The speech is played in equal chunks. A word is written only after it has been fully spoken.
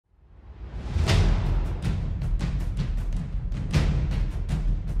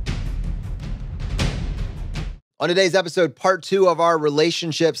On today's episode, part 2 of our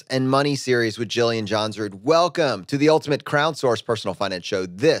relationships and money series with Jillian Johnsrud. Welcome to the ultimate crowdsourced personal finance show.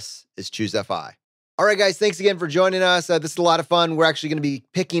 This is ChooseFI. All right, guys, thanks again for joining us. This is a lot of fun. We're actually going to be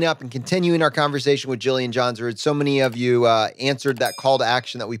picking up and continuing our conversation with Jillian Johnsrud. So many of you answered that call to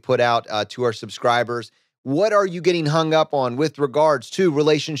action that we put out to our subscribers. What are you getting hung up on with regards to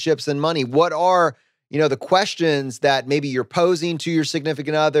relationships and money? What are the questions that maybe you're posing to your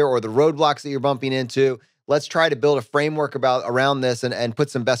significant other or the roadblocks that you're bumping into? Let's try to build a framework around this and put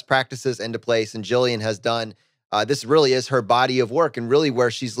some best practices into place. And Jillian has done, this really is her body of work and really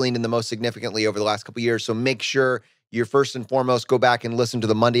where she's leaned in the most significantly over the last couple of years. So make sure you first and foremost go back and listen to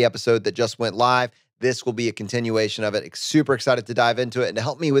the Monday episode that just went live. This will be a continuation of it. Super excited to dive into it. And to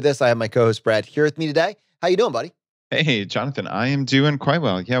help me with this, I have my co-host Brad here with me today. How you doing, buddy? Hey, Jonathan, I am doing quite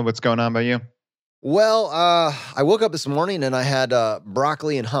well. Yeah, what's going on by you? Well, I woke up this morning and I had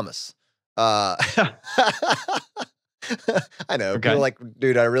broccoli and hummus. I know. Okay. People are like,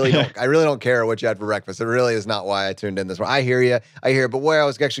 dude, I really don't care what you had for breakfast. It really is not why I tuned in this morning. I hear you. But where I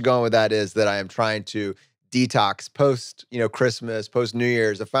was actually going with that is that I am trying to detox post, Christmas, post New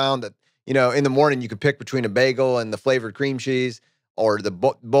Year's. I found that, in the morning you could pick between a bagel and the flavored cream cheese or the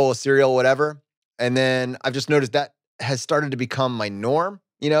bowl of cereal, whatever. And then I've just noticed that has started to become my norm,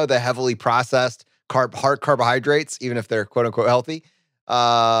 the heavily processed carbohydrates, even if they're quote unquote healthy.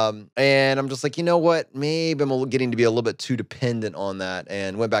 And I'm just like, you know what? Maybe I'm getting to be a little bit too dependent on that,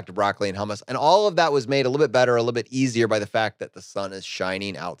 and went back to broccoli and hummus. And all of that was made a little bit better, a little bit easier by the fact that the sun is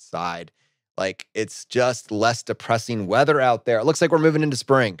shining outside. Like, it's just less depressing weather out there. It looks like we're moving into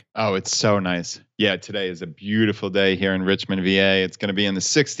spring. Oh, it's so nice. Yeah, today is a beautiful day here in Richmond, VA. It's going to be in the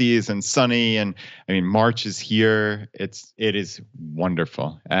 60s and sunny. And I mean, March is here. It is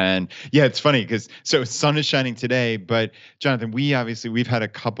wonderful. And yeah, it's funny because sun is shining today, but Jonathan, we've had a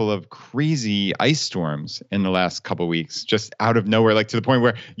couple of crazy ice storms in the last couple of weeks, just out of nowhere, like to the point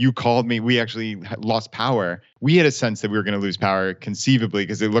where you called me. We actually lost power. We had a sense that we were going to lose power conceivably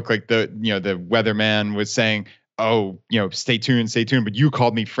because it looked like the weatherman was saying, oh, stay tuned. But you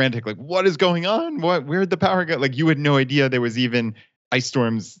called me frantic, like, what is going on? Where'd the power go? Like, you had no idea there was even ice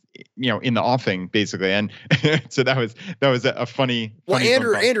storms, in the offing, basically. And so that was a funny. Well,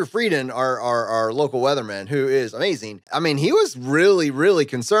 Andrew Frieden, our local weatherman, who is amazing. I mean, he was really, really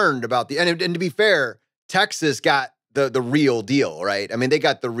concerned about and to be fair, Texas got the real deal, right? I mean, they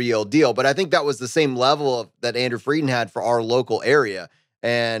got the real deal, but I think that was the same level that Andrew Frieden had for our local area.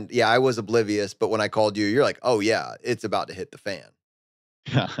 And yeah, I was oblivious, but when I called you, you're like, oh yeah, it's about to hit the fan.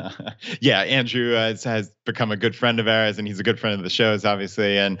 Yeah, Andrew has become a good friend of ours, and he's a good friend of the show's,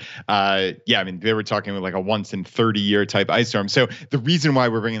 obviously. And they were talking with like a once in 30-year type ice storm. So the reason why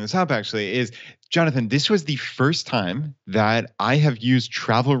we're bringing this up actually is, Jonathan, this was the first time that I have used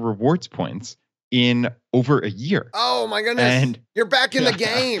travel rewards points in over a year. Oh my goodness. And you're back in the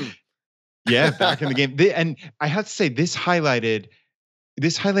game. Yeah, back in the game. And I have to say, this highlighted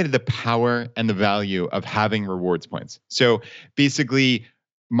the power and the value of having rewards points. So basically,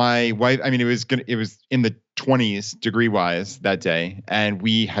 my wife, it was in the 20s degree wise that day, and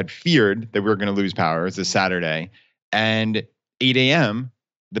we had feared that we were going to lose power. It was a Saturday, and 8 a.m.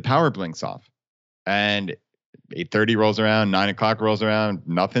 the power blinks off, and 8:30 rolls around, 9 o'clock rolls around,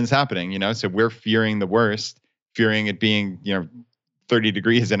 nothing's happening. So we're fearing the worst, fearing it being 30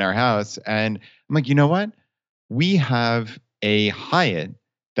 degrees in our house, and I'm like, you know what? We have a Hyatt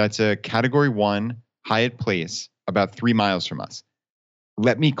that's a Category 1 Hyatt place about 3 miles from us.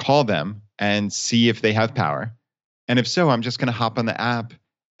 Let me call them and see if they have power. And if so, I'm just going to hop on the app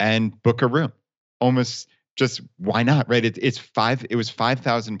and book a room. Almost just, why not, right? It was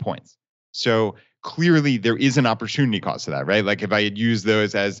 5,000 points. So clearly there is an opportunity cost to that, right? Like if I had used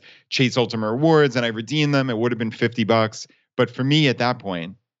those as Chase Ultimate Rewards and I redeemed them, it would have been $50. But for me at that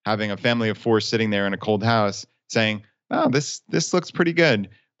point, having a family of 4 sitting there in a cold house saying, oh, this looks pretty good,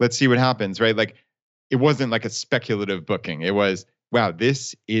 let's see what happens, right? Like, it wasn't like a speculative booking. It was, wow,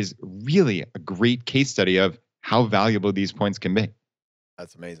 this is really a great case study of how valuable these points can be.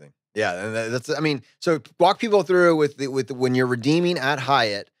 That's amazing. Yeah, and so walk people through with when you're redeeming at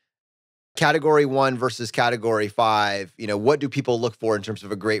Hyatt, Category 1 versus Category 5. What do people look for in terms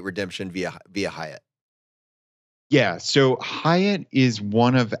of a great redemption via Hyatt? Yeah, so Hyatt is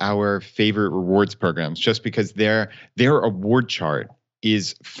one of our favorite rewards programs just because their award chart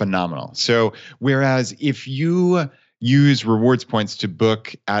is phenomenal. So whereas if you use rewards points to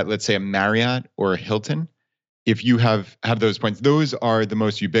book at, let's say, a Marriott or a Hilton, if you have those points, those are the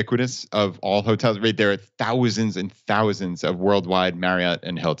most ubiquitous of all hotels, right? There are thousands and thousands of worldwide Marriott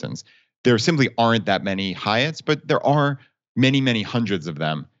and Hiltons. There simply aren't that many Hyatts, but there are many, many hundreds of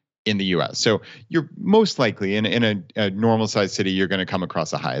them in the US. So you're most likely in a normal sized city, you're going to come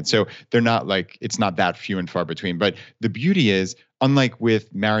across a Hyatt. So they're not like, it's not that few and far between. But the beauty is, unlike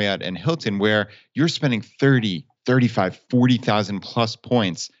with Marriott and Hilton, where you're spending 30, 35, 40,000 plus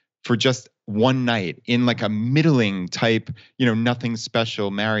points for just one night in like a middling type, nothing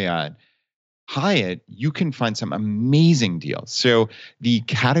special Marriott, Hyatt, you can find some amazing deals. So the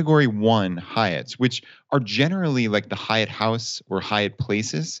category 1 Hyatts, which are generally like the Hyatt House or Hyatt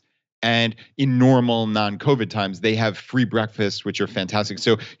Places, and in normal non-COVID times, they have free breakfasts, which are fantastic.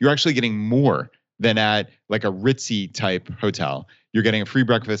 So you're actually getting more than at like a ritzy type hotel. You're getting a free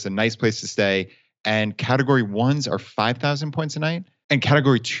breakfast, a nice place to stay. And category 1s are 5,000 points a night. And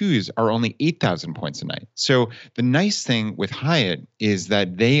category 2s are only 8,000 points a night. So the nice thing with Hyatt is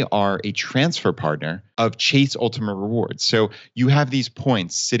that they are a transfer partner of Chase Ultimate Rewards. So you have these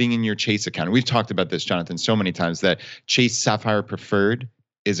points sitting in your Chase account. We've talked about this, Jonathan, so many times that Chase Sapphire Preferred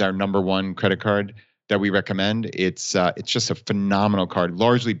is our #1 credit card that we recommend. It's just a phenomenal card,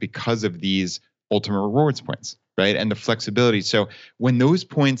 largely because of these Ultimate Rewards points, right? And the flexibility. So when those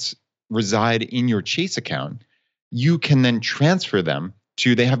points reside in your Chase account, you can then transfer them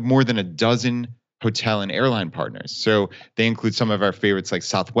to, they have more than a dozen hotel and airline partners. So they include some of our favorites like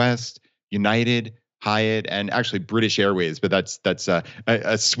Southwest, United, Hyatt, and actually British Airways, but that's a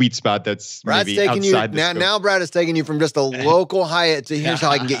sweet spot that's Brad's maybe taking you outside the scope. now. Brad is taking you from just a local Hyatt to here's how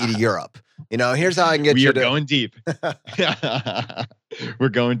I can get you to Europe. Here's how I can get we you are to. going deep. We're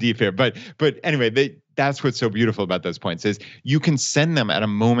going deep here, but anyway, that's what's so beautiful about those points is you can send them at a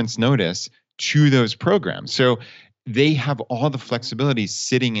moment's notice to those programs. So they have all the flexibility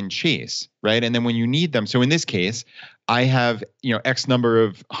sitting in Chase, right? And then when you need them, so in this case, I have, X number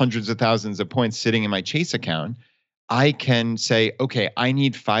of hundreds of thousands of points sitting in my Chase account. I can say, okay, I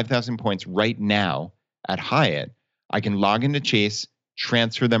need 5,000 points right now at Hyatt. I can log into Chase,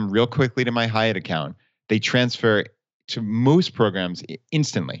 transfer them real quickly to my Hyatt account. They transfer to most programs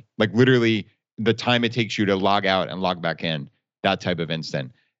instantly, like literally the time it takes you to log out and log back in, that type of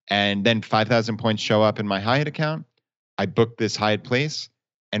instant. And then 5,000 points show up in my Hyatt account. I booked this Hyatt place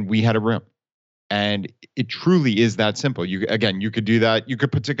and we had a room. And it truly is that simple. You could do that. You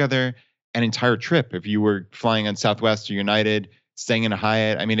could put together an entire trip if you were flying on Southwest or United, staying in a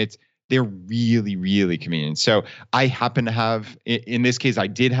Hyatt. I mean, they're really, really convenient. So I happen to have, in this case, I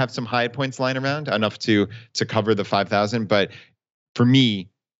did have some Hyatt points lying around, enough to cover the 5,000. But for me,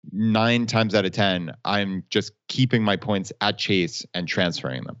 9 times out of 10, I'm just keeping my points at Chase and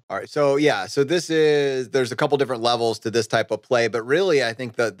transferring them. All right. So yeah, there's a couple different levels to this type of play, but really I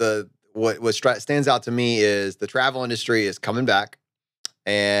think that what stands out to me is the travel industry is coming back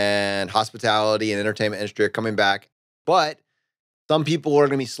and hospitality and entertainment industry are coming back, but some people are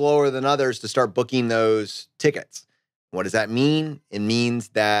going to be slower than others to start booking those tickets. What does that mean? It means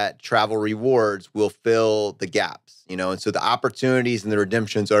that travel rewards will fill the gaps, and so the opportunities and the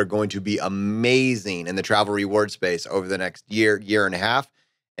redemptions are going to be amazing in the travel reward space over the next year and a half.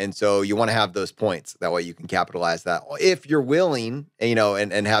 And so you want to have those points. That way you can capitalize that if you're willing,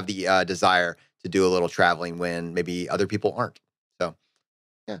 and have the desire to do a little traveling when maybe other people aren't. So,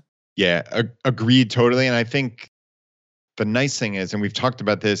 yeah. Yeah, agreed totally. And I think the nice thing is, and we've talked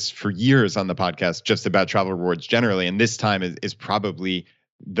about this for years on the podcast, just about travel rewards generally, and this time is probably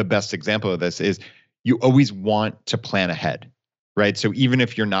the best example of this, is you always want to plan ahead, right? So even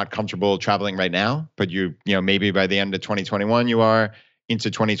if you're not comfortable traveling right now, but maybe by the end of 2021, you are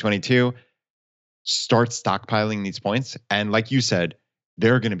into 2022, start stockpiling these points. And like you said,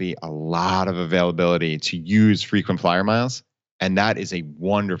 there are going to be a lot of availability to use frequent flyer miles. And that is a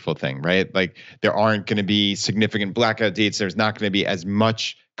wonderful thing, right? Like there aren't going to be significant blackout dates. There's not going to be as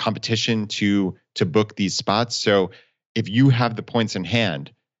much competition to book these spots. So if you have the points in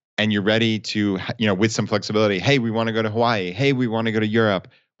hand and you're ready to, with some flexibility, hey, we want to go to Hawaii. Hey, we want to go to Europe,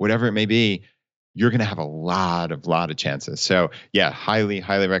 whatever it may be, you're going to have a lot of chances. So yeah, highly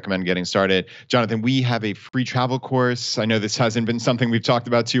recommend getting started. Jonathan, we have a free travel course. I know this hasn't been something we've talked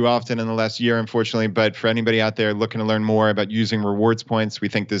about too often in the last year, unfortunately, but for anybody out there looking to learn more about using rewards points, we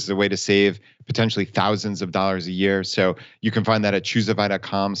think this is a way to save potentially thousands of dollars a year. So you can find that at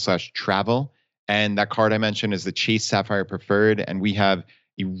ChooseFI.com/travel. And that card I mentioned is the Chase Sapphire Preferred. And we have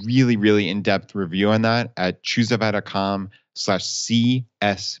a really in-depth review on that at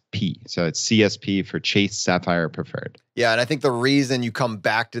ChooseFI.com/CSP. So it's CSP for Chase Sapphire Preferred. Yeah, and I think the reason you come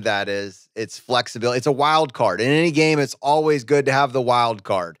back to that is it's flexibility. It's a wild card. In any game, it's always good to have the wild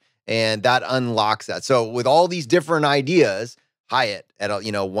card, and that unlocks that. So with all these different ideas, Hyatt at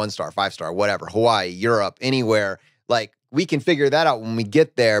 1 star, 5 star, whatever, Hawaii, Europe, anywhere, like we can figure that out when we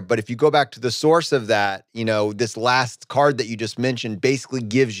get there. But if you go back to the source of that, this last card that you just mentioned basically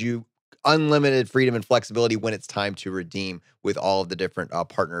gives you unlimited freedom and flexibility when it's time to redeem with all of the different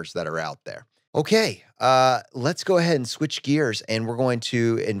partners that are out there. Okay, let's go ahead and switch gears, and we're going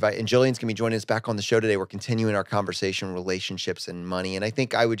to invite, and Jillian's going to be joining us back on the show today. We're continuing our conversation, relationships and money. And I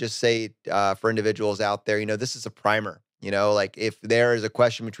think I would just say for individuals out there, this is a primer. Like if there is a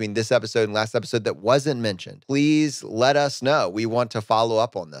question between this episode and last episode that wasn't mentioned, please let us know. We want to follow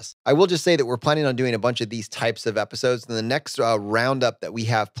up on this. I will just say that we're planning on doing a bunch of these types of episodes. And the next roundup that we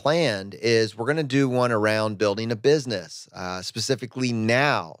have planned is we're going to do one around building a business, specifically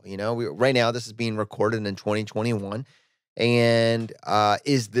now. Right now, this is being recorded in 2021. And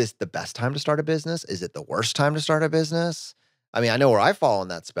is this the best time to start a business? Is it the worst time to start a business? I mean, I know where I fall on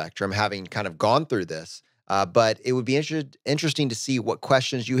that spectrum, having kind of gone through this. But it would be interesting to see what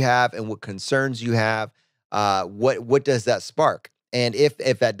questions you have and what concerns you have. What does that spark? And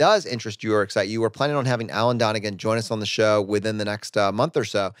if that does interest you or excite you, we're planning on having Alan Donegan join us on the show within the next month or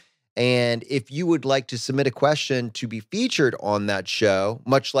so. And if you would like to submit a question to be featured on that show,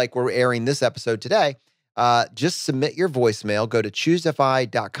 much like we're airing this episode today, just submit your voicemail. Go to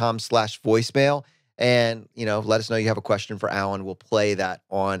ChooseFI.com/voicemail. And, let us know you have a question for Alan. We'll play that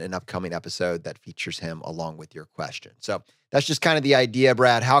on an upcoming episode that features him along with your question. So that's just kind of the idea,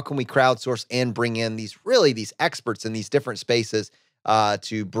 Brad. How can we crowdsource and bring in these experts in these different spaces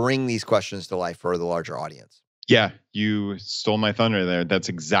to bring these questions to life for the larger audience? Yeah, you stole my thunder there. That's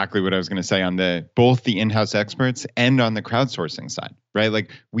exactly what I was going to say on both the in-house experts and on the crowdsourcing side, right?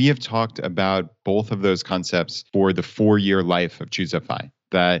 Like we have talked about both of those concepts for the 4-year life of ChooseFI,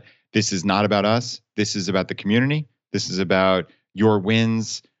 that this is not about us. This is about the community. This is about your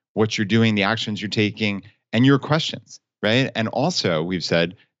wins, what you're doing, the actions you're taking, and your questions, right? And also, we've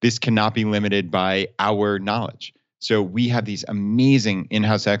said this cannot be limited by our knowledge. So we have these amazing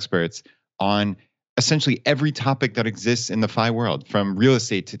in-house experts on essentially every topic that exists in the FI world, from real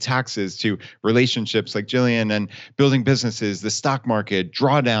estate to taxes to relationships like Jillian and building businesses, the stock market,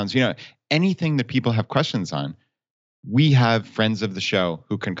 drawdowns, anything that people have questions on. We have friends of the show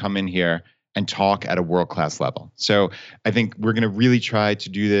who can come in here and talk at a world-class level. So I think we're going to really try to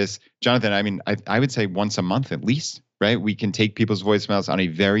do this. Jonathan, I mean, I would say once a month at least, right? We can take people's voicemails on a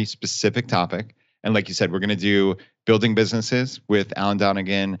very specific topic. And like you said, we're going to do building businesses with Alan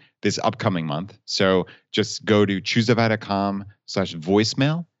Donegan this upcoming month. So just go to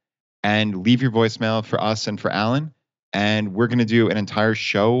ChooseFI.com/voicemail and leave your voicemail for us and for Alan. And we're going to do an entire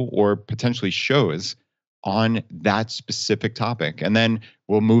show or potentially shows on that specific topic. And then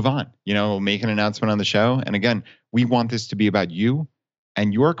we'll move on. We'll make an announcement on the show. And again, we want this to be about you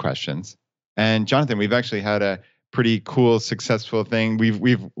and your questions. And Jonathan, we've actually had a pretty cool, successful thing.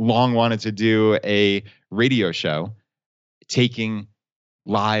 We've long wanted to do a radio show taking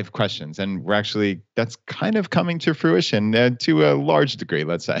live questions. And that's kind of coming to fruition to a large degree,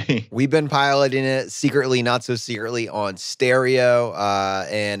 let's say. We've been piloting it secretly, not so secretly, on stereo.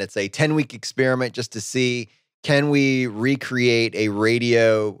 And it's a 10-week experiment just to see, can we recreate a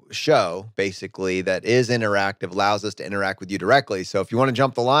radio show, basically, that is interactive, allows us to interact with you directly. So if you want to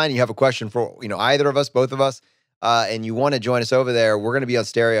jump the line, you have a question for either of us, both of us, and you want to join us over there, we're going to be on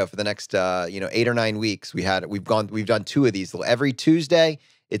stereo for the next 8 or 9 weeks. We've done 2 of these. Every Tuesday,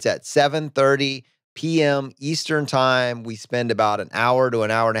 it's at 7:30 p.m. Eastern time. We spend about an hour to an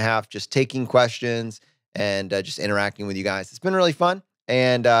hour and a half just taking questions and just interacting with you guys. It's been really fun,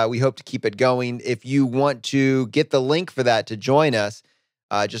 and we hope to keep it going. If you want to get the link for that to join us,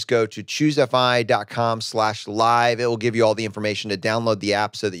 just go to ChooseFI.com/live. It will give you all the information to download the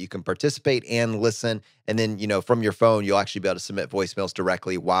app so that you can participate and listen. And then, from your phone, you'll actually be able to submit voicemails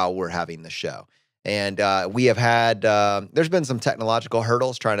directly while we're having the show. And we have had, there's been some technological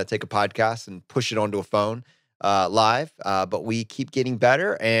hurdles trying to take a podcast and push it onto a phone live, but we keep getting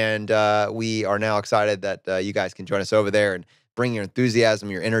better. And we are now excited that you guys can join us over there and bring your enthusiasm,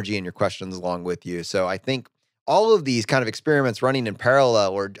 your energy, and your questions along with you. So I think all of these kind of experiments running in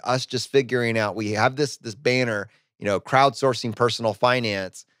parallel, or us just figuring out, we have this banner, crowdsourcing personal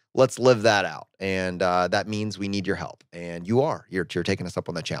finance. Let's live that out. And that means we need your help. And you're taking us up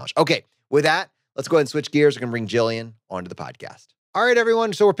on that challenge. Okay, with that, let's go ahead and switch gears. We're going to bring Jillian onto the podcast. All right,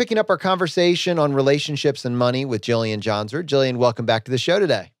 everyone. So we're picking up our conversation on relationships and money with Jillian Johnsrud. Jillian, welcome back to the show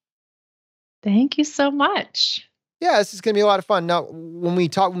today. Thank you so much. Yeah, this is going to be a lot of fun. Now, when we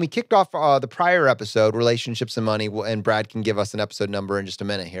kicked off the prior episode, relationships and money, and Brad can give us an episode number in just a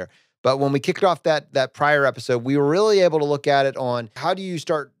minute here. But when we kicked off that prior episode, we were really able to look at it on how do you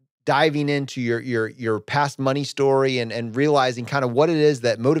start diving into your past money story and realizing kind of what it is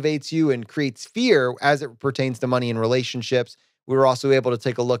that motivates you and creates fear as it pertains to money and relationships. We were also able to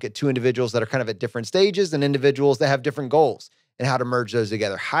take a look at two individuals that are kind of at different stages and individuals that have different goals and how to merge those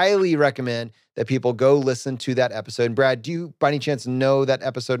together. Highly recommend that people go listen to that episode. And Brad, do you by any chance know that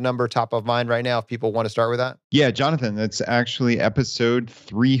episode number top of mind right now if people want to start with that? Yeah, Jonathan, that's actually episode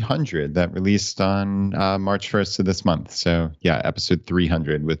 300 that released on March 1st of this month. So yeah, episode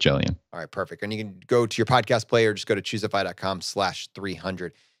 300 with Jillian. All right, perfect. And you can go to your podcast player, just go to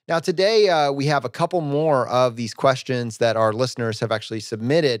ChooseFI.com/300. Now today we have a couple more of these questions that our listeners have actually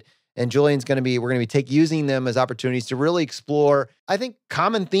submitted. And Jillian's we're going to be using them as opportunities to really explore, I think,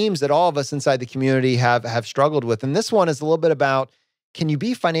 common themes that all of us inside the community have struggled with. And this one is a little bit about, can you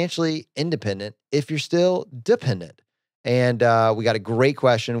be financially independent if you're still dependent? And we got a great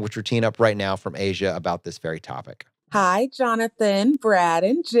question, which we're teeing up right now from Asia about this very topic. Hi, Jonathan, Brad,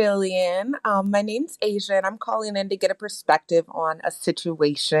 and Jillian. My name's Asia, and I'm calling in to get a perspective on a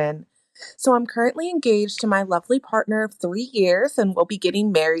situation. So I'm currently engaged to my lovely partner of 3 years, and we'll be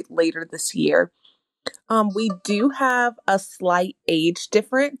getting married later this year. We do have a slight age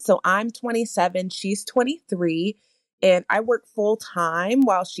difference. So I'm 27, she's 23, and I work full time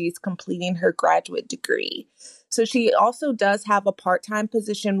while she's completing her graduate degree. So she also does have a part-time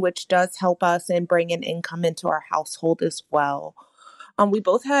position, which does help us in bringing income into our household as well. We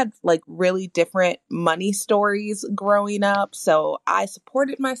both had like really different money stories growing up. So I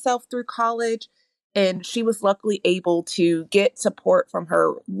supported myself through college, and she was luckily able to get support from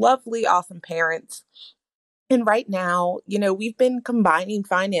her lovely, awesome parents. And right now, we've been combining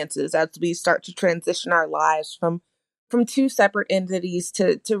finances as we start to transition our lives from two separate entities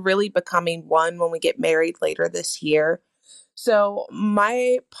to really becoming one when we get married later this year. So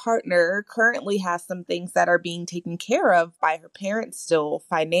my partner currently has some things that are being taken care of by her parents still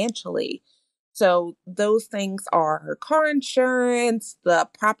financially. So those things are her car insurance, the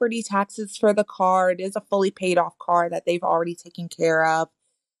property taxes for the car. It is a fully paid off car that they've already taken care of.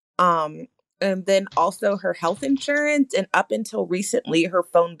 And then also her health insurance, and up until recently, her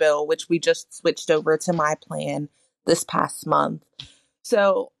phone bill, which we just switched over to my plan this past month.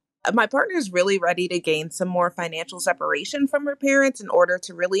 So my partner is really ready to gain some more financial separation from her parents in order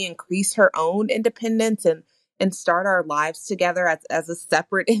to really increase her own independence and start our lives together as a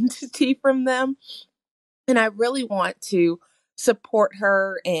separate entity from them. And I really want to support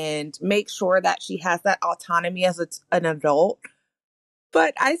her and make sure that she has that autonomy as an adult.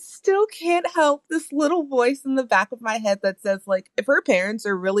 But I still can't help this little voice in the back of my head that says, like, if her parents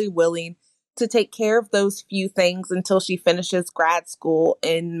are really willing to take care of those few things until she finishes grad school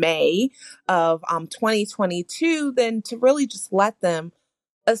in May of 2022, then to really just let them,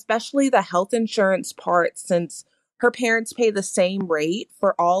 especially the health insurance part, since her parents pay the same rate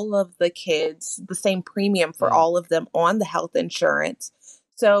for all of the kids, the same premium for all of them on the health insurance.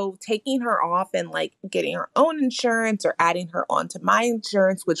 So taking her off and like getting her own insurance or adding her onto my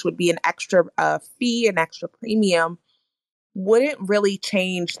insurance, which would be an extra fee, an extra premium, wouldn't really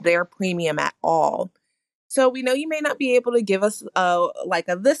change their premium at all. So we know you may not be able to give us like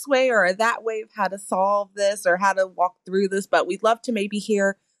a this way or a that way of how to solve this or how to walk through this, but we'd love to maybe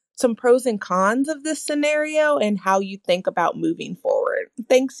hear some pros and cons of this scenario and how you think about moving forward.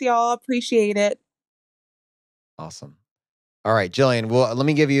 Thanks, y'all. Appreciate it. Awesome. All right, Jillian, well, let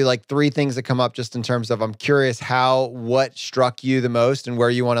me give you like three things that come up just in terms of, I'm curious what struck you the most and where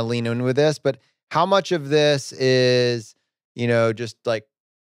you want to lean in with this, but how much of this is, just like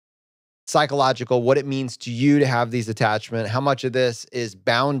psychological, what it means to you to have these attachments, how much of this is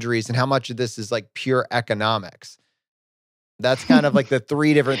boundaries, and how much of this is like pure economics? That's kind of like the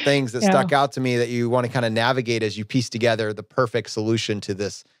three different things that stuck out to me that you want to kind of navigate as you piece together the perfect solution to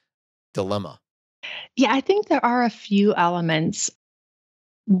this dilemma. Yeah, I think there are a few elements.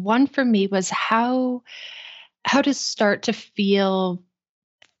 One for me was how to start to feel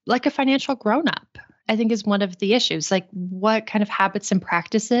like a financial grown-up, I think is one of the issues. Like, what kind of habits and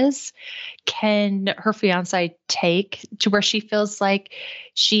practices can her fiance take to where she feels like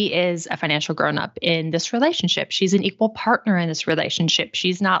she is a financial grown-up in this relationship? She's an equal partner in this relationship.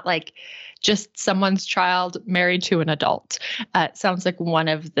 She's not like just someone's child married to an adult. Sounds like one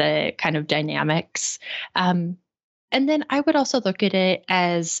of the kind of dynamics. And then I would also look at it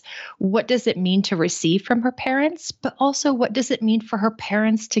as, what does it mean to receive from her parents, but also what does it mean for her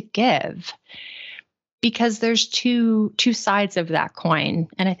parents to give? Because there's two sides of that coin,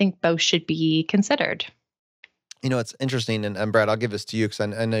 and I think both should be considered. It's interesting, and Brad, I'll give this to you because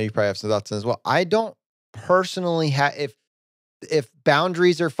I know you probably have some thoughts as well. I don't personally have, if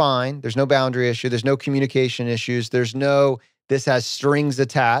boundaries are fine, there's no boundary issue, there's no communication issues, there's no this has strings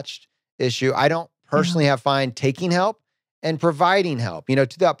attached issue. I don't personally have find taking help and providing help.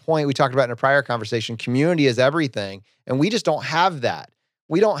 To that point we talked about in a prior conversation, community is everything. And we just don't have that.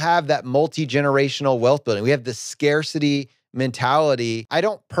 We don't have that multi-generational wealth building. We have this scarcity mentality. I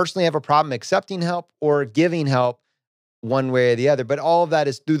don't personally have a problem accepting help or giving help one way or the other, but all of that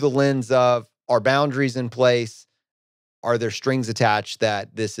is through the lens of, are boundaries in place? Are there strings attached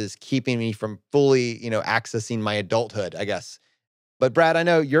that this is keeping me from fully, accessing my adulthood, I guess. But Brad, I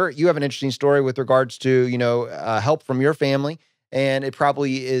know you have an interesting story with regards to, help from your family, and it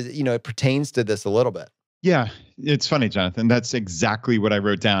probably is, it pertains to this a little bit. Yeah, it's funny, Jonathan. That's exactly what I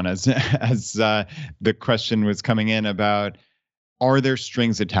wrote down as the question was coming in about, are there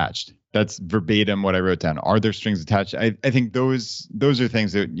strings attached? That's verbatim what I wrote down. Are there strings attached? I think those are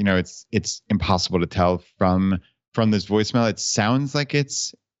things that, it's impossible to tell from this voicemail. It sounds like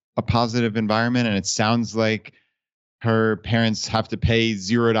it's a positive environment, and it sounds like her parents have to pay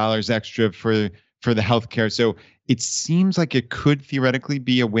 $0 extra for the healthcare. So it seems like it could theoretically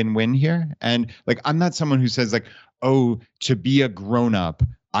be a win-win here. And like, I'm not someone who says like, oh, to be a grown-up,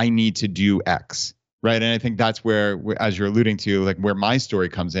 I need to do X. Right. And I think that's where, as you're alluding to, like where my story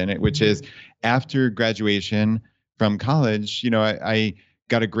comes in, which is after graduation from college, I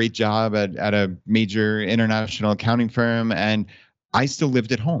got a great job at a major international accounting firm, and I still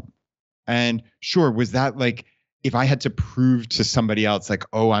lived at home. And sure, was that like, if I had to prove to somebody else, like,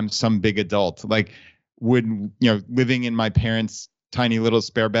 oh, I'm some big adult, like would, living in my parents' tiny little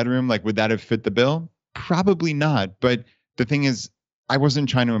spare bedroom, like, would that have fit the bill? Probably not. But the thing is, I wasn't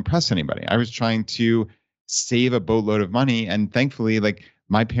trying to impress anybody. I was trying to save a boatload of money. And thankfully, like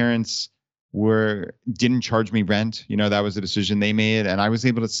my parents didn't charge me rent. That was a decision they made. And I was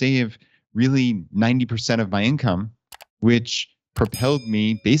able to save really 90% of my income, which propelled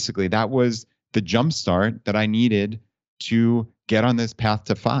me. Basically, that was the jumpstart that I needed to get on this path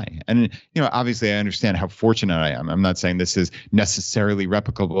to FI. And, obviously I understand how fortunate I am. I'm not saying this is necessarily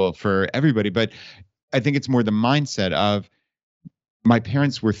replicable for everybody, but I think it's more the mindset of, my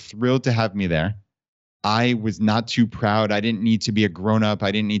parents were thrilled to have me there. I was not too proud. I didn't need to be a grown-up.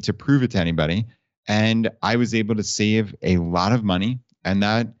 I didn't need to prove it to anybody. And I was able to save a lot of money. And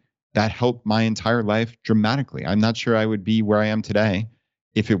that helped my entire life dramatically. I'm not sure I would be where I am today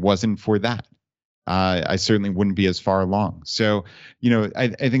if it wasn't for that. I certainly wouldn't be as far along. So, I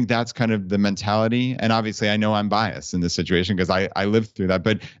think that's kind of the mentality. And obviously I know I'm biased in this situation because I lived through that,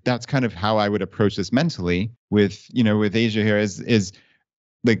 but that's kind of how I would approach this mentally with Asia here is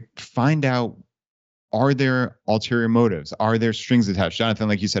like, find out, are there ulterior motives? Are there strings attached? Jonathan,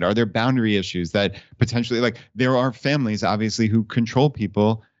 like you said, are there boundary issues that potentially, like, there are families obviously who control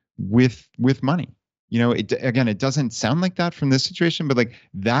people with money. It doesn't sound like that from this situation, but like,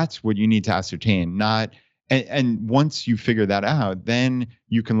 that's what you need to ascertain. And once you figure that out, then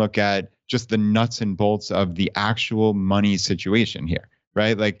you can look at just the nuts and bolts of the actual money situation here,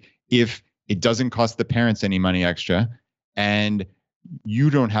 right? Like, if it doesn't cost the parents any money extra, and you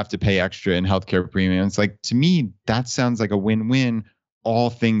don't have to pay extra in healthcare premiums, like, to me, that sounds like a win-win, all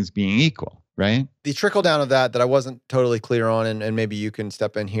things being equal. Right. The trickle down of that I wasn't totally clear on, and maybe you can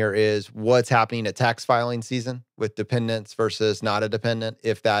step in here, is what's happening at tax filing season with dependents versus not a dependent,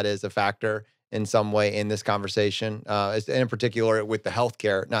 if that is a factor in some way in this conversation, and in particular with the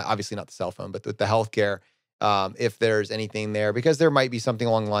healthcare, obviously not the cell phone, but with the healthcare, if there's anything there, because there might be something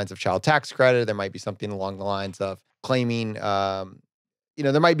along the lines of child tax credit, there might be something along the lines of claiming,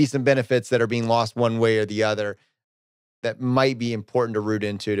 there might be some benefits that are being lost one way or the other that might be important to root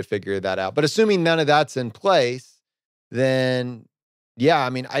into to figure that out. But assuming none of that's in place, then yeah,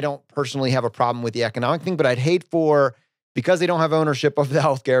 I don't personally have a problem with the economic thing, but I'd hate because they don't have ownership of the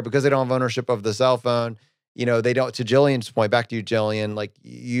healthcare, because they don't have ownership of the cell phone, they don't, to Jillian's point, back to you, Jillian, like,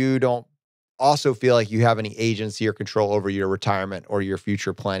 you don't also feel like you have any agency or control over your retirement or your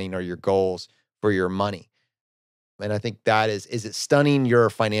future planning or your goals for your money. And I think that is it stunning your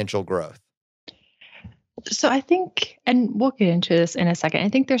financial growth? So I think, and we'll get into this in a second, I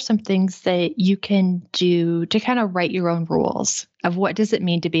think there's some things that you can do to kind of write your own rules of what does it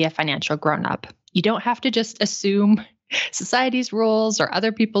mean to be a financial grown-up. You don't have to just assume society's rules or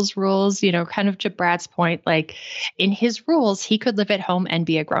other people's rules, kind of to Brad's point, like in his rules, he could live at home and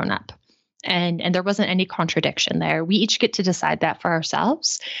be a grown-up. And there wasn't any contradiction there. We each get to decide that for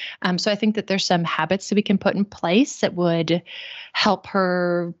ourselves. So I think that there's some habits that we can put in place that would help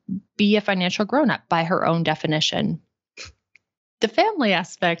her be a financial grown-up by her own definition. The family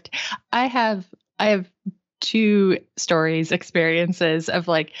aspect, I have two experiences of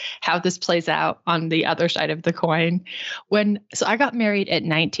like how this plays out on the other side of the coin. So I got married at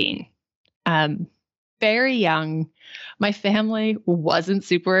 19. very young. My family wasn't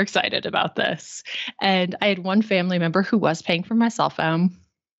super excited about this. And I had one family member who was paying for my cell phone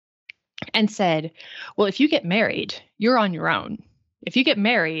and said, well, if you get married, you're on your own. If you get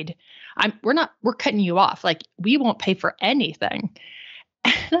married, we're cutting you off. Like, we won't pay for anything.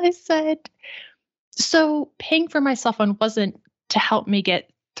 And I said, so paying for my cell phone wasn't to help me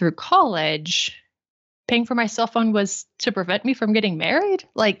get through college. Paying for my cell phone was to prevent me from getting married.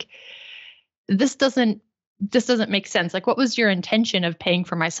 Like, this doesn't make sense. Like, what was your intention of paying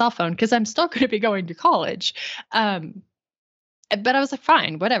for my cell phone? Because I'm still going to be going to college. But I was like,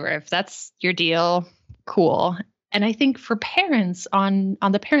 fine, whatever. If that's your deal, cool. And I think for parents on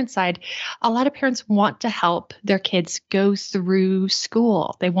the parent side, a lot of parents want to help their kids go through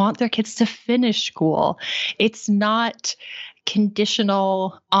school. They want their kids to finish school. It's not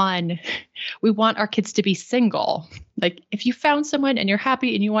conditional on, we want our kids to be single. Like, if you found someone and you're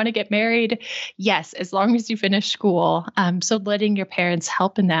happy and you want to get married, yes, as long as you finish school. So letting your parents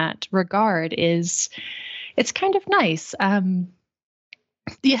help in that regard it's kind of nice.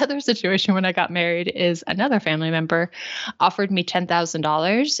 The other situation when I got married is another family member offered me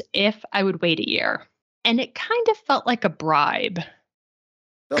 $10,000 if I would wait a year. And it kind of felt like a bribe.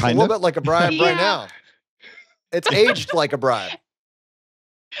 Feels a little bit like a bribe right now. It's aged like a bribe.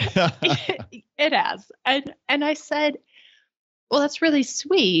 It has. And I said, well, that's really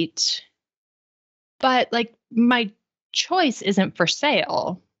sweet, but like, my choice isn't for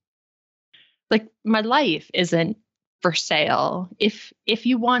sale. Like, my life isn't for sale. If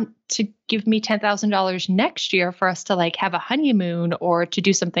you want to give me $10,000 next year for us to like have a honeymoon or to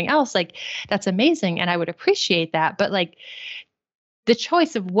do something else, like, that's amazing. And I would appreciate that. But like, the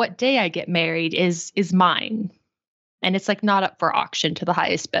choice of what day I get married is mine. And it's like not up for auction to the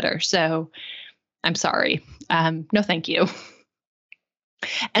highest bidder. So I'm sorry. No, thank you.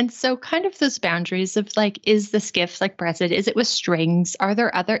 And so kind of those boundaries of like, is this gift, like Brett said, is it with strings? Are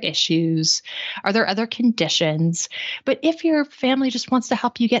there other issues? Are there other conditions? But if your family just wants to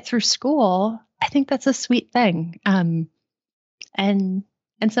help you get through school, I think that's a sweet thing. And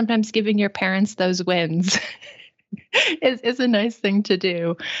sometimes giving your parents those wins is a nice thing to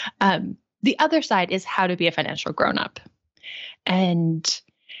do. The other side is how to be a financial grown-up. And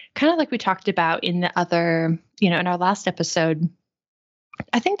kind of like we talked about in the other, in our last episode,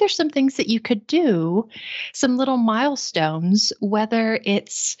 I think there's some things that you could do, some little milestones, whether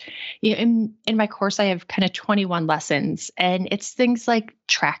it's, in my course, I have kind of 21 lessons, and it's things like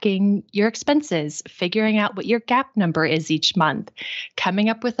tracking your expenses, figuring out what your gap number is each month, coming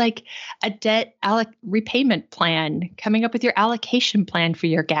up with like a debt repayment plan, coming up with your allocation plan for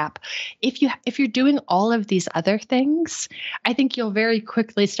your gap. If you're doing all of these other things, I think you'll very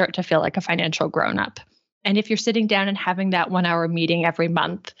quickly start to feel like a financial grown-up. And if you're sitting down and having that 1 hour meeting every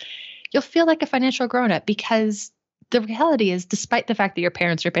month, you'll feel like a financial grown-up, because the reality is, despite the fact that your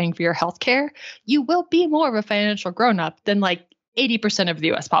parents are paying for your healthcare, you will be more of a financial grown-up than like 80% of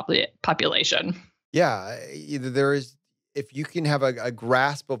the US population. Yeah. If you can have a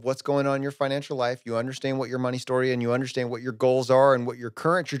grasp of what's going on in your financial life, you understand what your money story and you understand what your goals are and what your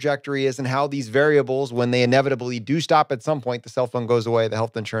current trajectory is and how these variables, when they inevitably do stop at some point, the cell phone goes away, the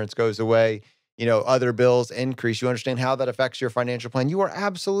health insurance goes away, other bills increase. You understand how that affects your financial plan. You are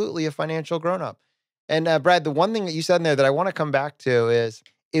absolutely a financial grown-up. And Brad, the one thing that you said in there that I want to come back to is,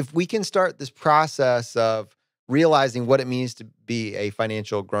 if we can start this process of realizing what it means to be a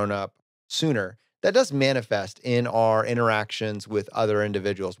financial grown-up sooner, that does manifest in our interactions with other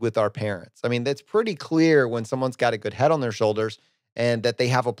individuals, with our parents. I mean, that's pretty clear when someone's got a good head on their shoulders and that they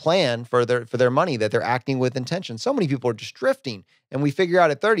have a plan for their money, that they're acting with intention. So many people are just drifting, and we figure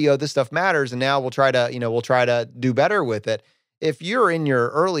out at 30, this stuff matters, and now we'll try to do better with it. If you're in your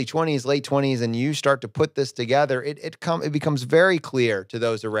early 20s, late 20s, and you start to put this together, it becomes very clear to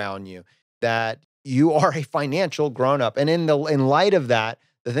those around you that you are a financial grown-up. And in light of that,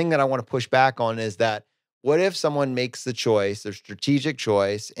 the thing that I want to push back on is that, what if someone makes the choice, their strategic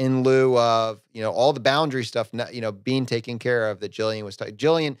choice, in lieu of, all the boundary stuff, being taken care of that Jillian was talking.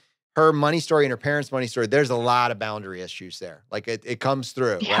 Jillian, her money story and her parents' money story, there's a lot of boundary issues there. Like, it comes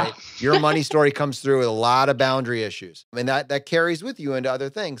through, right? Your money story comes through with a lot of boundary issues. I mean, that carries with you into other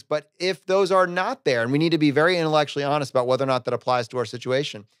things. But if those are not there, and we need to be very intellectually honest about whether or not that applies to our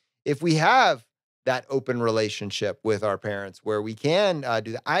situation, if we have that open relationship with our parents where we can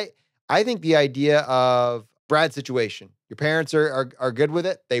do that, I think the idea of Brad's situation, your parents are good with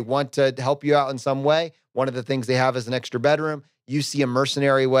it. They want to help you out in some way. One of the things they have is an extra bedroom. You see a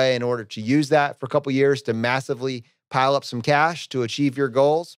mercenary way in order to use that for a couple years to massively pile up some cash to achieve your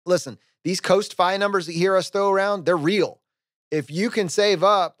goals. Listen, these ChooseFI numbers that you hear us throw around, they're real. if you can save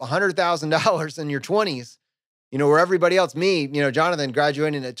up $100,000 in your 20s, where everybody else, me, Jonathan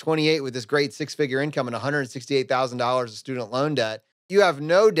graduating at 28 with this great six-figure income and $168,000 of student loan debt, you have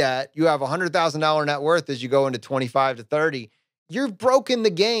no debt, you have $100,000 net worth as you go into 25 to 30, you've broken the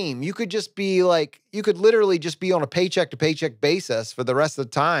game. You could literally just be on a paycheck to paycheck basis for the rest of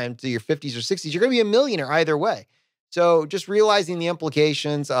the time to your 50s or 60s. You're going to be a millionaire either way. So just realizing the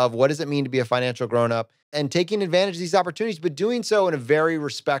implications of what does it mean to be a financial grown-up and taking advantage of these opportunities, but doing so in a very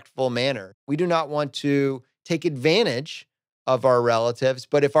respectful manner. We do not want to take advantage of our relatives,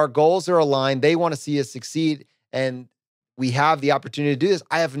 but if our goals are aligned, they want to see us succeed, and we have the opportunity to do this,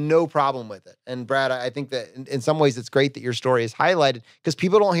 I have no problem with it. And Brad, I think that in some ways it's great that your story is highlighted because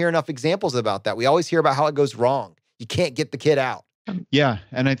people don't hear enough examples about that. We always hear about how it goes wrong. You can't get the kid out. Yeah.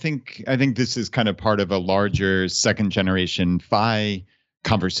 And I think this is kind of part of a larger second generation FI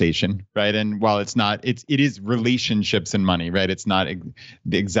conversation, right? And while it is relationships and money, right? It's not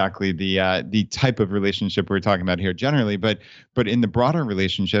exactly the type of relationship we're talking about here generally, but in the broader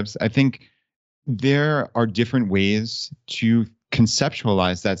relationships, I think there are different ways to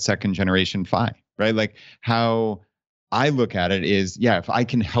conceptualize that second generation FI, right? Like how I look at it is, if I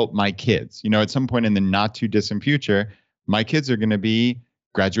can help my kids, at some point in the not too distant future, my kids are going to be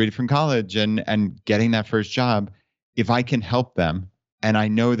graduated from college and getting that first job. If I can help them, and I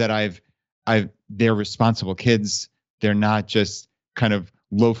know that they're responsible kids, they're not just kind of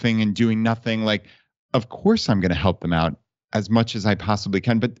loafing and doing nothing. Like, of course I'm going to help them out as much as I possibly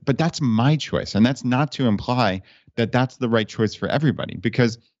can, but that's my choice. And that's not to imply that that's the right choice for everybody,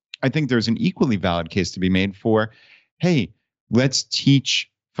 because I think there's an equally valid case to be made for, hey, let's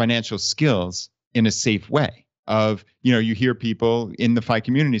teach financial skills in a safe way. You hear people in the FI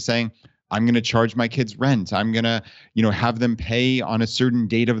community saying, I'm going to charge my kids rent. I'm going to, have them pay on a certain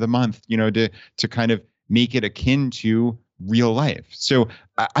date of the month, to kind of make it akin to real life. So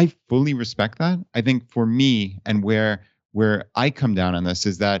I fully respect that. I think for me, and where I come down on this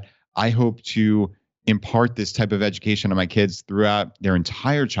is that I hope to impart this type of education to my kids throughout their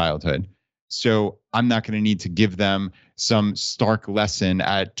entire childhood. So I'm not going to need to give them some stark lesson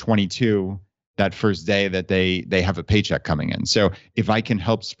at 22 that first day that they have a paycheck coming in. So if I can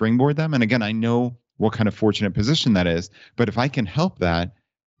help springboard them, and again, I know what kind of fortunate position that is, but if I can help that,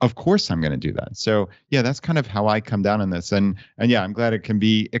 of course I'm going to do that. So that's kind of how I come down on this. And I'm glad it can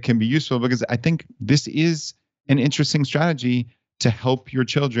be useful, because I think this is an interesting strategy to help your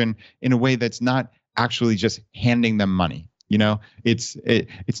children in a way that's not actually just handing them money. It's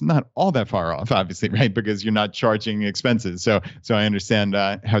not all that far off, obviously, right? Because you're not charging expenses. So I understand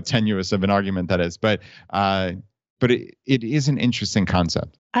how tenuous of an argument that is, but it is an interesting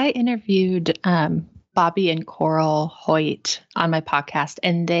concept. I interviewed Bobby and Coral Hoyt on my podcast,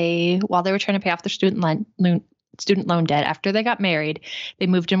 and while they were trying to pay off their student loan debt after they got married, they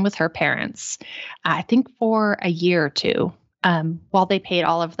moved in with her parents, I think for a year or two. While they paid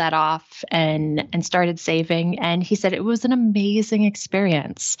all of that off and started saving. And he said it was an amazing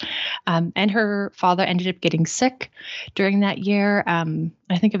experience. And her father ended up getting sick during that year.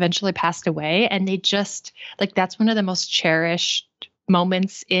 I think eventually passed away. And they just, that's one of the most cherished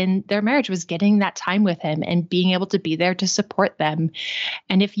moments in their marriage, was getting that time with him and being able to be there to support them.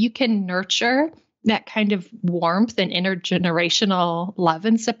 And if you can nurture that kind of warmth and intergenerational love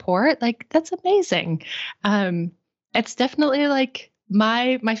and support, that's amazing. It's definitely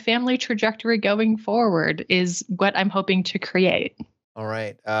my family trajectory going forward is what I'm hoping to create. All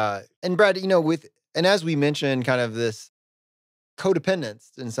right. And Brad, and as we mentioned, kind of this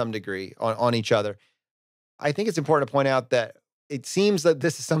codependence in some degree on each other, I think it's important to point out that it seems that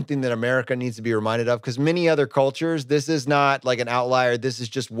this is something that America needs to be reminded of, because many other cultures, this is not like an outlier. This is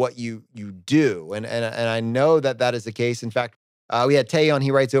just what you do. And I know that is the case. In fact, we had Tay on,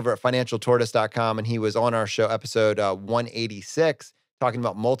 he writes over at financialtortoise.com, and he was on our show, episode 186, talking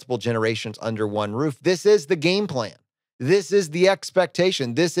about multiple generations under one roof. This is the game plan. This is the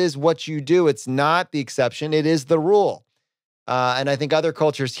expectation. This is what you do. It's not the exception. It is the rule. And I think other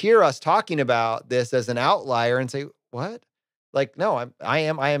cultures hear us talking about this as an outlier and say, what? No, I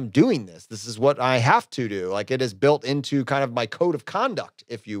am doing this. This is what I have to do. It is built into kind of my code of conduct,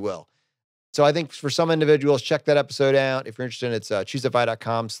 if you will. So I think for some individuals, check that episode out. If you're interested, it's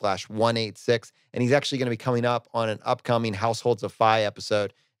ChooseFI.com/186. And he's actually going to be coming up on an upcoming Households of FI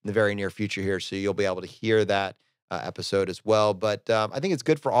episode in the very near future here. So you'll be able to hear that episode as well. But I think it's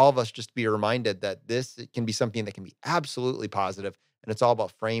good for all of us just to be reminded that this can be something that can be absolutely positive. And it's all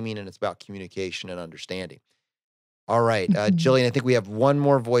about framing, and it's about communication and understanding. All right, Jillian, I think we have one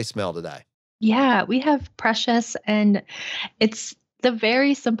more voicemail today. Yeah, we have Precious, and it's the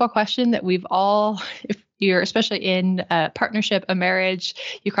very simple question that we've all, you're especially in a partnership, a marriage,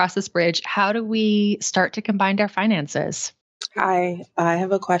 you cross this bridge. How do we start to combine our finances? Hi, I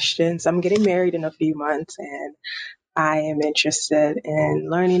have a question. So I'm getting married in a few months and I am interested in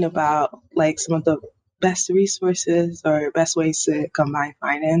learning about like some of the best resources or best ways to combine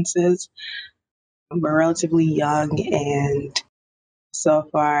finances. We're relatively young and so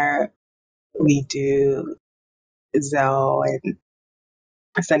far we do Zelle and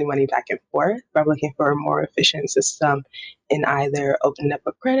sending money back and forth. I'm looking for a more efficient system in either opening up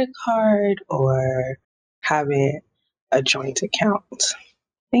a credit card or having a joint account.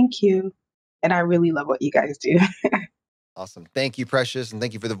 Thank you. And I really love what you guys do. Awesome. Thank you, Precious, and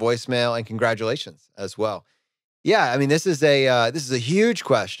thank you for the voicemail, and congratulations as well. Yeah, I mean, this is a huge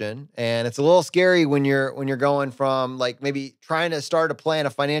question, and it's a little scary when you're going from like maybe trying to start a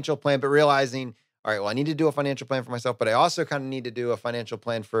financial plan, but realizing, all right, well, I need to do a financial plan for myself, but I also kind of need to do a financial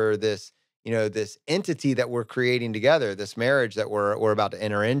plan for this, this entity that we're creating together, this marriage that we're about to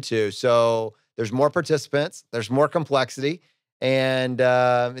enter into. So there's more participants, there's more complexity, and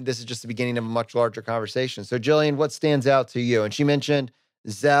this is just the beginning of a much larger conversation. So, Jillian, what stands out to you? And she mentioned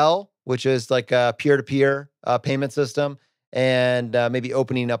Zelle, which is like a peer-to-peer payment system, and maybe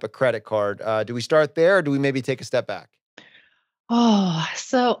opening up a credit card. Do we start there, or do we maybe take a step back? Oh,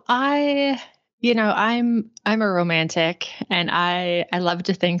 so I'm a romantic, and I love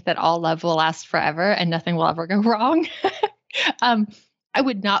to think that all love will last forever and nothing will ever go wrong. I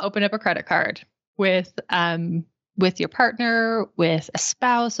would not open up a credit card with your partner, with a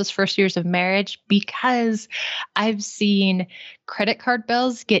spouse, those first years of marriage, because I've seen credit card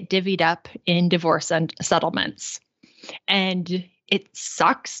bills get divvied up in divorce and settlements. And it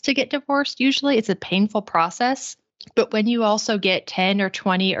sucks to get divorced. Usually it's a painful process. But when you also get $10 or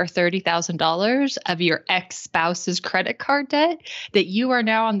 $20 or $30,000 of your ex-spouse's credit card debt that you are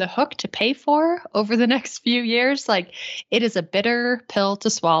now on the hook to pay for over the next few years, like it is a bitter pill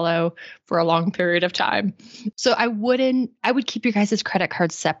to swallow for a long period of time. So I would keep your guys' credit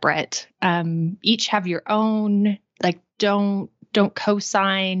cards separate. Each have your own, like don't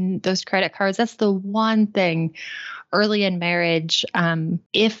co-sign those credit cards. That's the one thing early in marriage.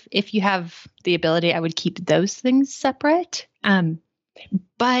 If you have the ability, I would keep those things separate.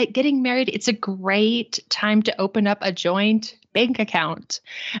 But getting married, it's a great time to open up a joint bank account.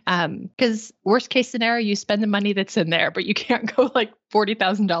 Because worst case scenario, you spend the money that's in there, but you can't go like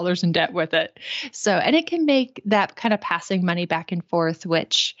 $40,000 in debt with it. So, and it can make that kind of passing money back and forth,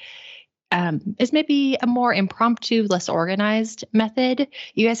 which is maybe a more impromptu, less organized method.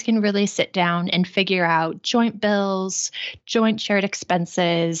 You guys can really sit down and figure out joint bills, joint shared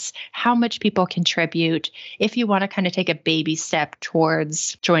expenses, how much people contribute, if you want to kind of take a baby step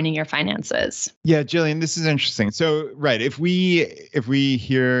towards joining your finances. Yeah, Jillian, this is interesting. So, right, if we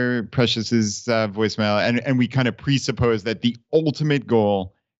hear Precious's voicemail and we kind of presuppose that the ultimate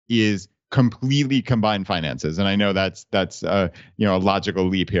goal is completely combine finances. And I know that's a logical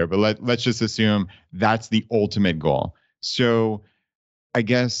leap here, but let's just assume that's the ultimate goal. So I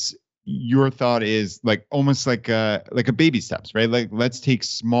guess your thought is like almost like a baby steps, right? Like let's take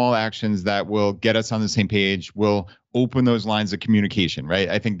small actions that will get us on the same page, will open those lines of communication, right?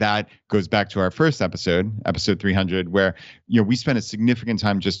 I think that goes back to our first episode 300, where we spent a significant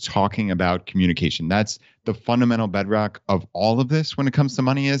time just talking about communication. That's the fundamental bedrock of all of this when it comes to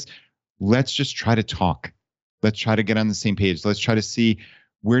money is let's just try to talk. Let's try to get on the same page. Let's try to see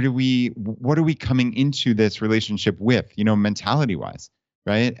what are we coming into this relationship with, mentality wise,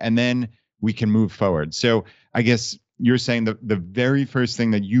 right? And then we can move forward. So I guess you're saying the very first thing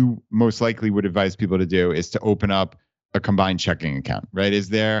that you most likely would advise people to do is to open up a combined checking account, right?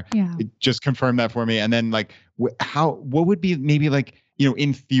 Just confirm that for me. And then like, what would be maybe like,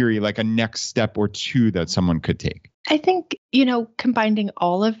 in theory, like a next step or two that someone could take? I think, combining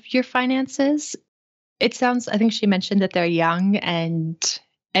all of your finances, I think she mentioned that they're young and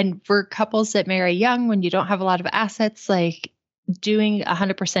for couples that marry young, when you don't have a lot of assets, like doing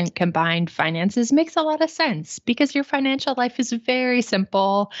 100% combined finances makes a lot of sense because your financial life is very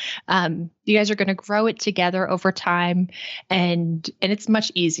simple. You guys are going to grow it together over time and it's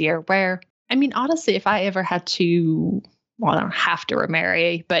much easier honestly, if I ever had to, well, I don't have to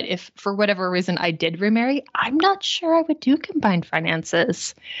remarry, but if for whatever reason I did remarry, I'm not sure I would do combined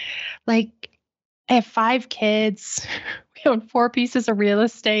finances. Like, I have 5 kids, we own 4 pieces of real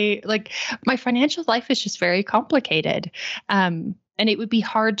estate. Like, my financial life is just very complicated. And it would be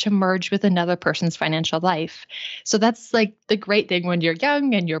hard to merge with another person's financial life. So that's like the great thing when you're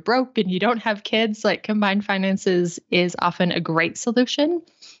young and you're broke and you don't have kids, like combined finances is often a great solution.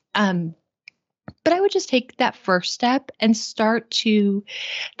 But I would just take that first step and start to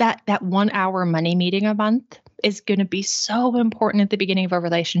that 1 hour money meeting a month is going to be so important at the beginning of a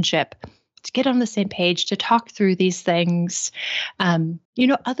relationship to get on the same page, to talk through these things.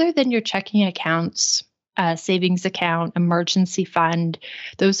 Other than your checking accounts, savings account, emergency fund,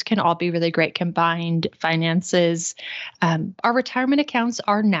 those can all be really great combined finances. Our retirement accounts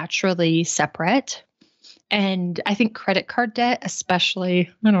are naturally separate. And I think credit card debt, especially,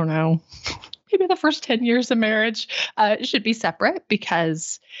 I don't know, maybe the first 10 years of marriage should be separate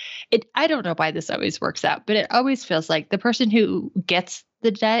because I don't know why this always works out, but it always feels like the person who gets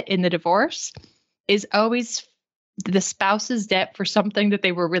the debt in the divorce is always the spouse's debt for something that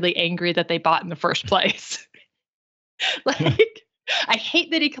they were really angry that they bought in the first place. Like, I hate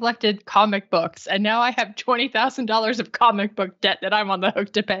that he collected comic books, and now I have $20,000 of comic book debt that I'm on the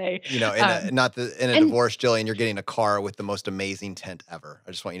hook to pay. In a divorce, Jillian, you're getting a car with the most amazing tent ever.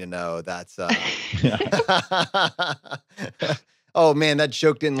 I just want you to know that's. Oh man, that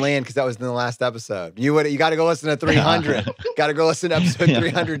joke didn't land because that was in the last episode. You got to go listen to 300. Got to go listen to episode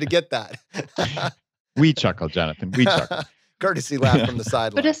 300 to get that. We chuckle, Jonathan. We chuckle. Courtesy laugh from the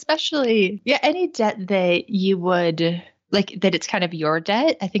sideline. But especially, any debt that you would like, that it's kind of your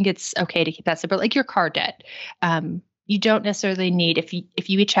debt. I think it's okay to keep that separate, like your car debt. You don't necessarily need, if you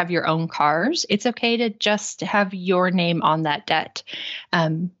each have your own cars, it's okay to just have your name on that debt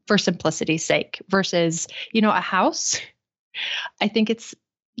for simplicity's sake versus, a house. I think it's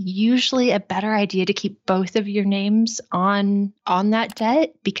usually a better idea to keep both of your names on that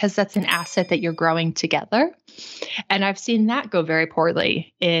debt because that's an asset that you're growing together. And I've seen that go very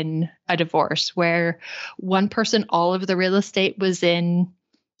poorly in a divorce where one person, all of the real estate was in,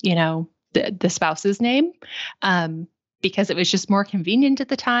 the spouse's name because it was just more convenient at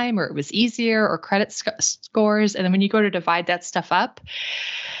the time, or it was easier, or credit scores. And then when you go to divide that stuff up,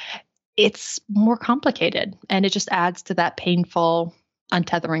 it's more complicated, and it just adds to that painful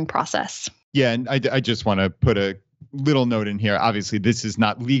untethering process. Yeah, and I just want to put a little note in here. Obviously, this is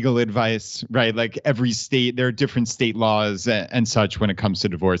not legal advice, right? Like every state, there are different state laws and such when it comes to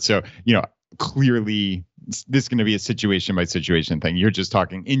divorce. So, clearly this is going to be a situation by situation thing. You're just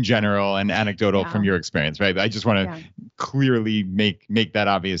talking in general and anecdotal from your experience, right? I just want to clearly make that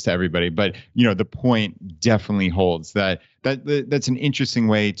obvious to everybody. But, the point definitely holds that's an interesting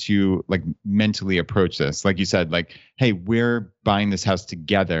way to like mentally approach this. Like you said, like, hey, we're buying this house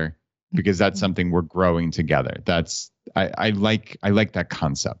together because that's something we're growing together. I like that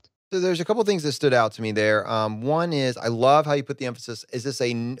concept. So there's a couple of things that stood out to me there. One is I love how you put the emphasis. Is this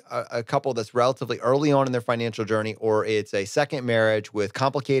a couple that's relatively early on in their financial journey, or it's a second marriage with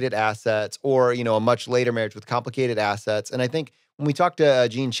complicated assets, or a much later marriage with complicated assets? And I think when we talked to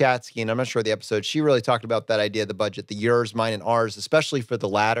Jean Chatsky, and I'm not sure the episode, she really talked about that idea of the budget, the yours, mine, and ours, especially for the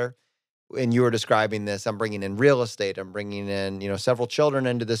latter. And you were describing this. I'm bringing in real estate. I'm bringing in several children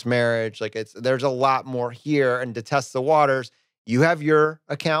into this marriage. Like there's a lot more here. And to test the waters, you have your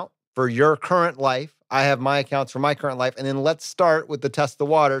account for your current life. I have my accounts for my current life. And then let's start with the test the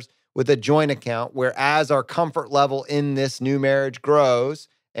waters with a joint account where as our comfort level in this new marriage grows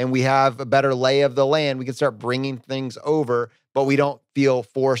and we have a better lay of the land, we can start bringing things over, but we don't feel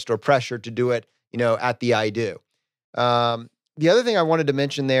forced or pressured to do it, at the I do. The other thing I wanted to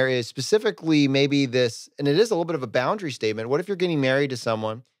mention there is specifically maybe this, and it is a little bit of a boundary statement. What if you're getting married to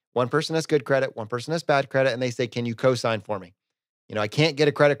someone, one person has good credit, one person has bad credit, and they say, can you co-sign for me? I can't get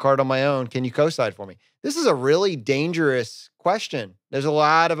a credit card on my own. Can you co-sign for me? This is a really dangerous question. There's a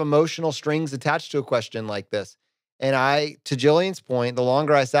lot of emotional strings attached to a question like this. And to Jillian's point, the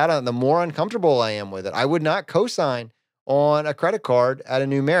longer I sat on it, the more uncomfortable I am with it. I would not co-sign on a credit card at a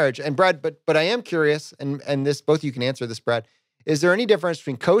new marriage. And Brad, but I am curious, and this, both of you can answer this, Brad. Is there any difference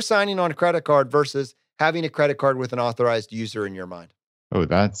between co-signing on a credit card versus having a credit card with an authorized user in your mind? Oh,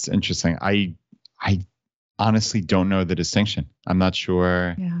 that's interesting. I honestly don't know the distinction. I'm not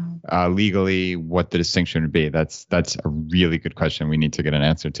sure legally what the distinction would be. That's a really good question. We need to get an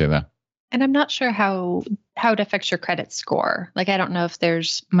answer to that. And I'm not sure how it affects your credit score. Like, I don't know if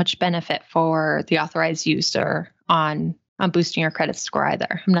there's much benefit for the authorized user on boosting your credit score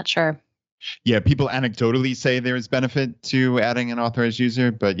either. I'm not sure. Yeah, people anecdotally say there's benefit to adding an authorized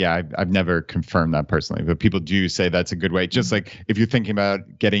user, but yeah, I've never confirmed that personally. But people do say that's a good way. Just like if you're thinking about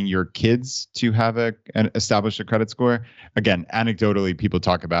getting your kids to have establish a credit score, again, anecdotally, people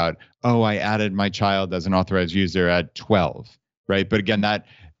talk about, oh, I added my child as an authorized user at 12, right? But again, that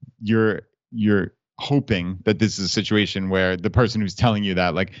you're hoping that this is a situation where the person who's telling you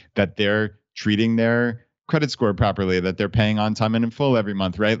that, like, that they're treating their credit score properly, that they're paying on time and in full every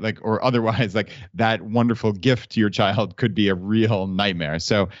month, right? Like, or otherwise, like that wonderful gift to your child could be a real nightmare.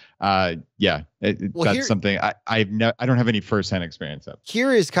 So, that's something I don't have any firsthand experience of.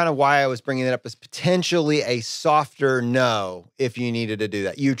 Here is kind of why I was bringing it up as potentially a softer no if you needed to do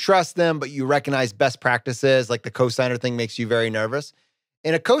that. You trust them, but you recognize best practices, like the cosigner thing makes you very nervous.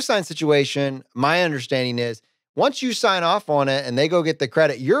 In a cosign situation, my understanding is once you sign off on it and they go get the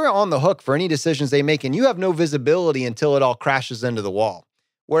credit, you're on the hook for any decisions they make, and you have no visibility until it all crashes into the wall.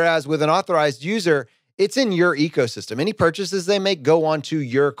 Whereas with an authorized user, it's in your ecosystem. Any purchases they make go onto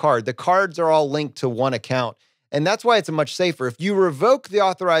your card. The cards are all linked to one account. And that's why it's a much safer. If you revoke the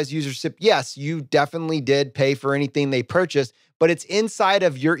authorized usership, yes, you definitely did pay for anything they purchased, but it's inside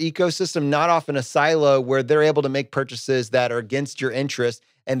of your ecosystem, not off in a silo where they're able to make purchases that are against your interest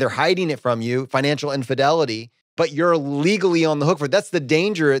and they're hiding it from you, financial infidelity, but you're legally on the hook for it. That's the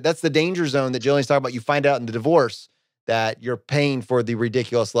danger. That's the danger zone that Jillian's talking about. You find out in the divorce that you're paying for the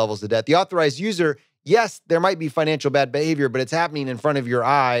ridiculous levels of debt. The authorized user, yes, there might be financial bad behavior, but it's happening in front of your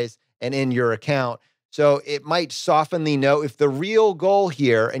eyes and in your account. So it might soften the no. If the real goal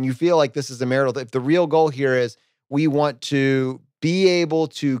here, and you feel like this is a marital, if the real goal here is we want to be able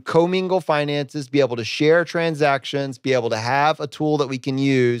to commingle finances, be able to share transactions, be able to have a tool that we can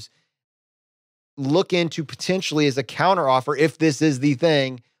use, look into potentially as a counteroffer, if this is the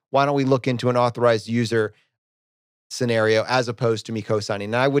thing, why don't we look into an authorized user scenario as opposed to me co-signing?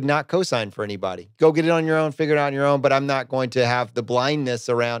 And I would not co-sign for anybody. Go get it on your own, figure it out on your own, but I'm not going to have the blindness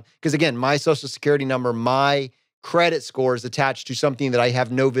around, because again, my social security number, my credit score is attached to something that I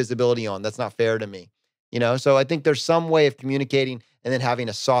have no visibility on. That's not fair to me. So I think there's some way of communicating and then having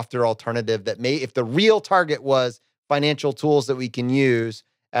a softer alternative that may, if the real target was financial tools that we can use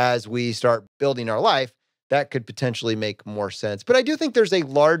as we start building our life, that could potentially make more sense. But I do think there's a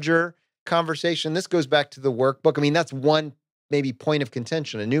larger conversation. This goes back to the workbook. I mean, that's one maybe point of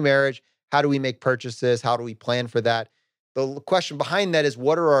contention. A new marriage, how do we make purchases? How do we plan for that? The question behind that is,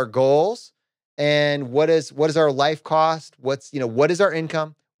 what are our goals? And what is our life cost? What is our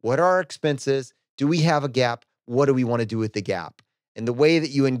income? What are our expenses? Do we have a gap? What do we want to do with the gap? And the way that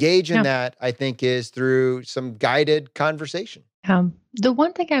you engage in that, I think, is through some guided conversation. The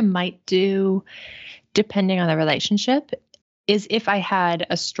one thing I might do, depending on the relationship, is if I had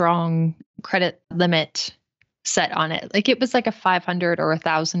a strong credit limit set on it, like it was like a $500 or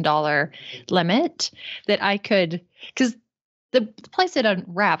 $1,000 limit that I could, because the place it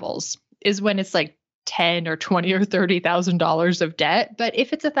unravels is when it's like $10 or $20 or $30,000 of debt. But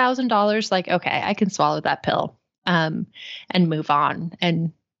if it's $1,000, like, okay, I can swallow that pill and move on.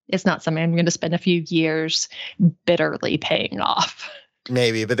 And it's not something I'm going to spend a few years bitterly paying off.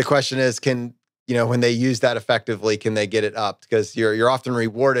 Maybe, but the question is, when they use that effectively, can they get it up? Because you're often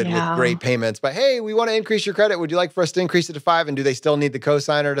rewarded with great payments. But hey, we want to increase your credit. Would you like for us to increase it to 5? And do they still need the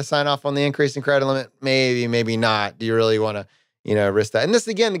cosigner to sign off on the increase in credit limit? Maybe, maybe not. Do you really want to, risk that? And this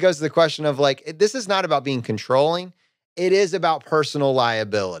again goes to the question of this is not about being controlling. It is about personal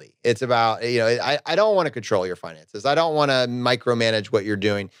liability. It's about, I don't want to control your finances. I don't want to micromanage what you're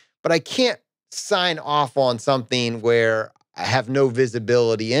doing, but I can't sign off on something where I have no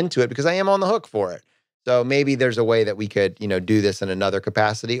visibility into it because I am on the hook for it. So maybe there's a way that we could, do this in another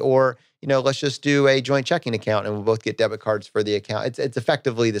capacity, or, let's just do a joint checking account and we'll both get debit cards for the account. It's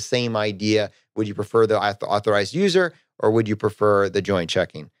effectively the same idea. Would you prefer the authorized user, or would you prefer the joint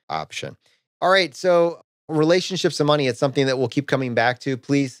checking option? All right. So relationships and money, it's something that we'll keep coming back to.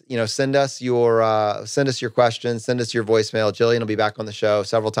 Please, send us your questions, send us your voicemail. Jillian will be back on the show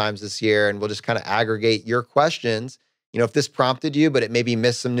several times this year, and we'll just kind of aggregate your questions. If this prompted you, but it maybe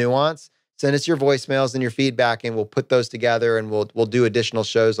missed some nuance, send us your voicemails and your feedback, and we'll put those together, and we'll do additional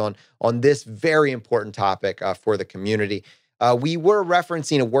shows on this very important topic for the community. We were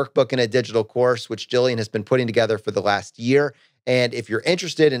referencing a workbook and a digital course, which Jillian has been putting together for the last year. And if you're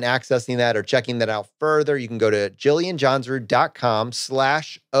interested in accessing that or checking that out further, you can go to JillianJohnsrud.com/ONE,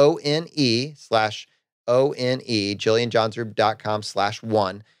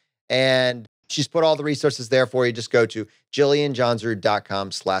 JillianJohnsrud.com/1. And she's put all the resources there for you. Just go to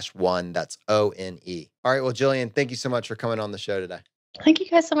JillianJohnsrud.com/1. That's ONE. All right. Well, Jillian, thank you so much for coming on the show today. Thank you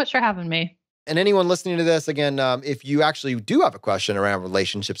guys so much for having me. And anyone listening to this, again, if you actually do have a question around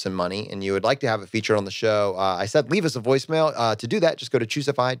relationships and money and you would like to have it featured on the show, I said leave us a voicemail. To do that, just go to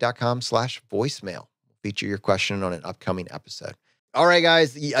ChooseFI.com/voicemail. Feature your question on an upcoming episode. All right,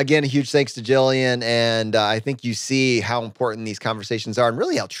 guys. Again, a huge thanks to Jillian. And I think you see how important these conversations are and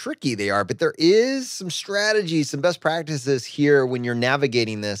really how tricky they are. But there is some strategies, some best practices here when you're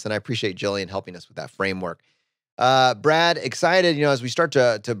navigating this. And I appreciate Jillian helping us with that framework. Brad, excited, as we start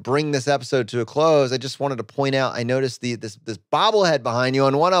to bring this episode to a close, I just wanted to point out, I noticed this bobblehead behind you,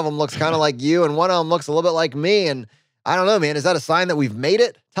 and one of them looks kind of like you, and one of them looks a little bit like me, and I don't know, man, is that a sign that we've made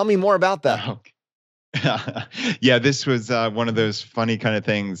it? Tell me more about that. Oh. Yeah, this was one of those funny kind of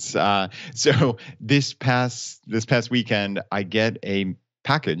things. So this past weekend, I get a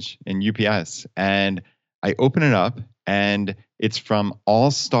package in UPS, and I open it up, and it's from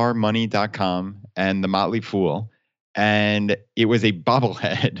allstarmoney.com and the Motley Fool, and it was a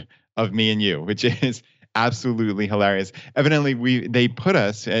bobblehead of me and you, which is absolutely hilarious. Evidently, they put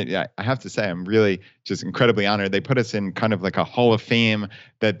us, I have to say, I'm really just incredibly honored. They put us in kind of like a hall of fame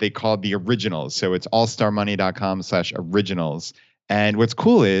that they called the originals. So it's allstarmoney.com/originals. And what's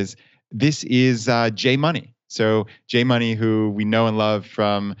cool is this is Jay Money. So Jay Money, who we know and love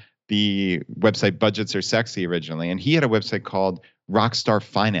from the website Budgets Are Sexy originally. And he had a website called Rockstar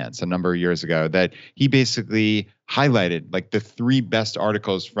Finance a number of years ago that he basically highlighted like the 3 best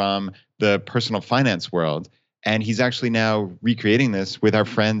articles from the personal finance world. And he's actually now recreating this with our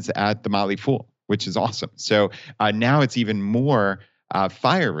friends at the Motley Fool, which is awesome. So now it's even more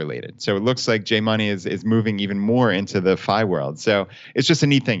FIRE related. So it looks like Jay Money is moving even more into the FI world. So it's just a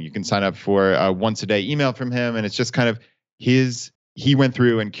neat thing. You can sign up for a once a day email from him. And it's just kind of he went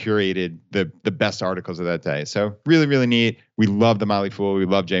through and curated the best articles of that day. So really, really neat. We love the Motley Fool. We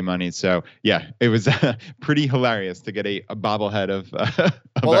love Jay Money. So yeah, it was pretty hilarious to get a bobblehead of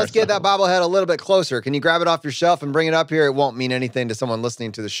well, let's get that bobblehead a little bit closer. Can you grab it off your shelf and bring it up here? It won't mean anything to someone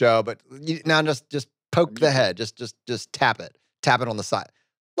listening to the show, but now just poke the head. Just tap it. Tap it on the side.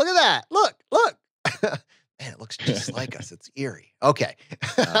 Look at that. Look. Man, it looks just like us. It's eerie. Okay.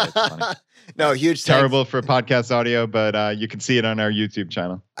 No, huge terrible for podcast audio, but you can see it on our YouTube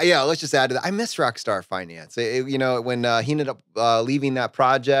channel. Yeah, let's just add to that. I miss Rockstar Finance. When he ended up leaving that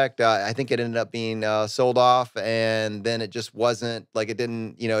project, I think it ended up being sold off, and then it just wasn't like it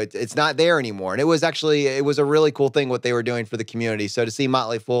didn't. It's not there anymore. And it was a really cool thing what they were doing for the community. So to see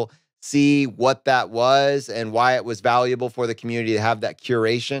Motley Fool, see what that was and why it was valuable for the community to have that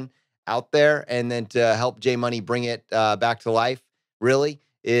curation out there, and then to help Jay Money bring it back to life, really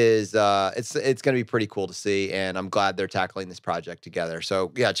is it's going to be pretty cool to see, and I'm glad they're tackling this project together.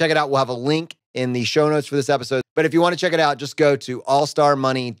 So yeah, check it out. We'll have a link in the show notes for this episode. But if you want to check it out, just go to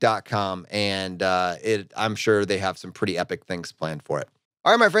allstarmoney.com, and I'm sure they have some pretty epic things planned for it.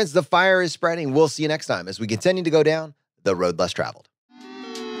 All right, my friends, the fire is spreading. We'll see you next time as we continue to go down the road less traveled.